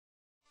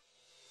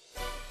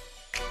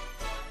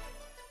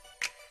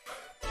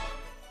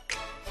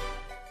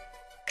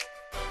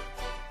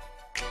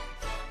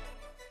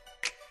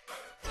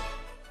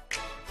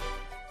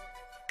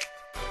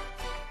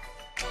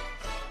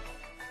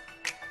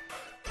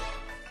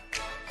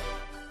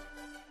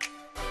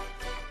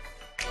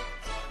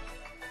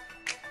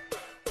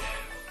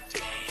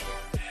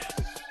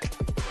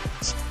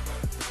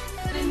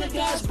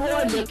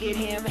dashboard. Look at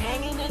him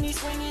hanging and he's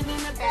swinging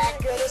in the back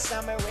of the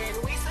summer wind.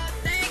 We so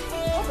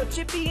thankful for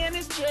Chippy and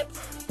his chips.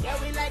 Yeah,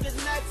 we like his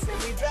nuts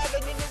and we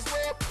driving in his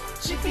whip.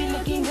 Chippy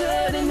looking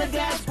good in the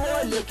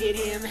dashboard. Look at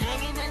him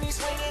hanging and he's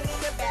swinging in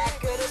the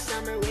back of the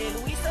summer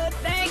wind. We so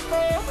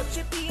thankful for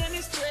Chippy and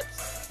his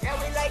chips. Yeah,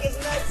 we like his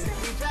nuts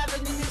and we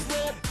driving in his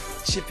whip.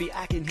 Chippy,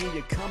 I can hear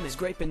you coming,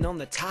 scraping on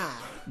the tile.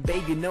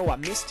 Babe, you know I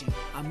missed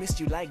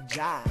you like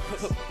jive.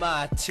 Put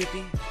my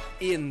Chippy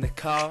in the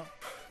car,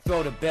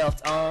 throw the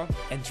belt on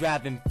and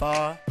drive him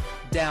far.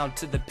 Down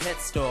to the pet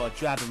store,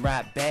 driving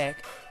right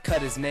back,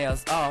 cut his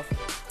nails off.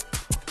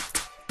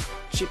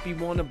 Chippy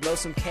wanna blow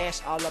some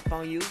cash all up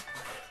on you?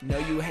 Know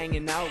you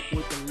hanging out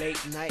with the late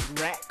night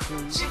rat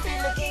crew. Chippy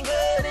looking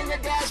good in the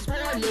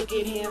dashboard. Look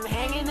at him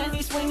hanging and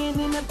he's swinging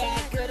in the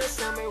back of the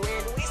summer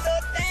wind. We so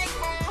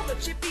thankful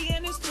for Chippy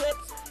and his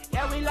chips.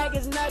 Yeah, we like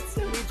his nuts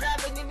and we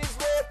driving in his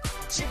whip.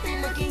 Chippy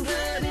looking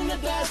good in the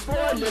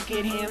dashboard. Look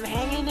at him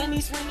hanging and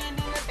he's swinging in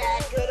the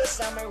back of the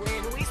summer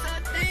wind. We so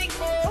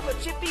thankful for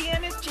Chippy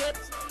and his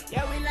chips.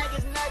 Yeah, we like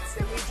his nuts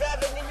and we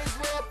driving in his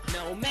whip.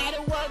 No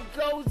matter what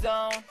goes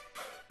on,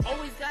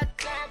 always got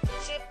time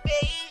for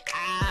Chippy.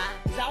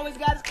 He's always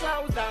got his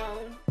clothes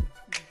on,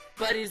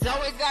 but he's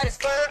always got his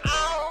fur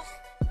off.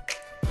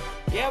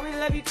 Yeah, we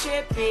love you,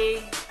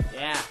 Chippy.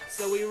 yeah.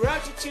 So we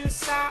wrote you 2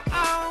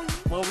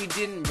 songs. Well, we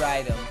didn't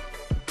write them,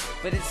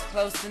 but it's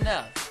close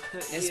enough.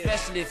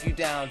 Especially if you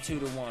down 2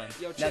 to 1.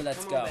 Yo, Chip, now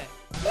let's go.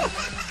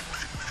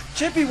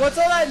 Chippy, what's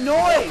all that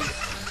noise?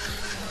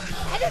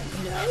 I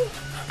don't know.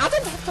 I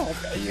don't have to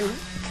obey you.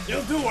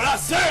 You'll do what I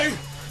say!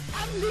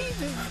 I'm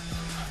leaving.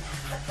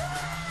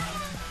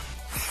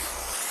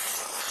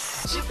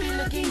 Chippy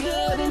looking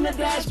good in the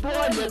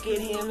dashboard. Look at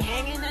him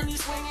hanging and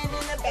he's swinging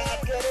in the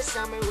back of the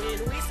summer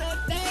wind. We so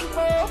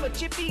thankful for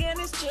Chippy and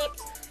his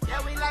chips.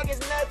 Yeah, we like his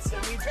nuts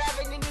and we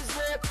driving in his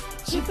whip.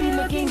 Chippy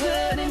looking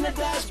good in the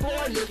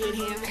dashboard. Look at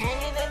him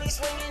hanging and he's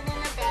swinging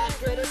in the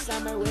back of the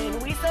summer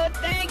wind. We so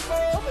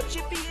thankful for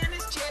Chippy and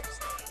his chips.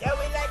 Yeah,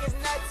 we like his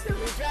nuts and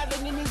we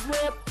driving in his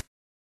whip.